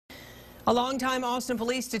A longtime Austin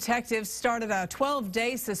police detective started a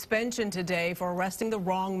 12-day suspension today for arresting the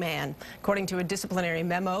wrong man. According to a disciplinary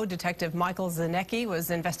memo, Detective Michael Zanecki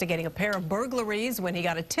was investigating a pair of burglaries when he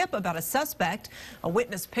got a tip about a suspect. A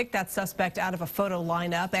witness picked that suspect out of a photo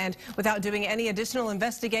lineup, and without doing any additional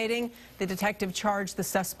investigating, the detective charged the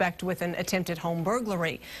suspect with an attempted home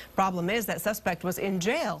burglary. Problem is that suspect was in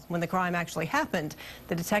jail when the crime actually happened.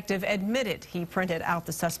 The detective admitted he printed out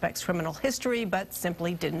the suspect's criminal history, but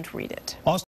simply didn't read it.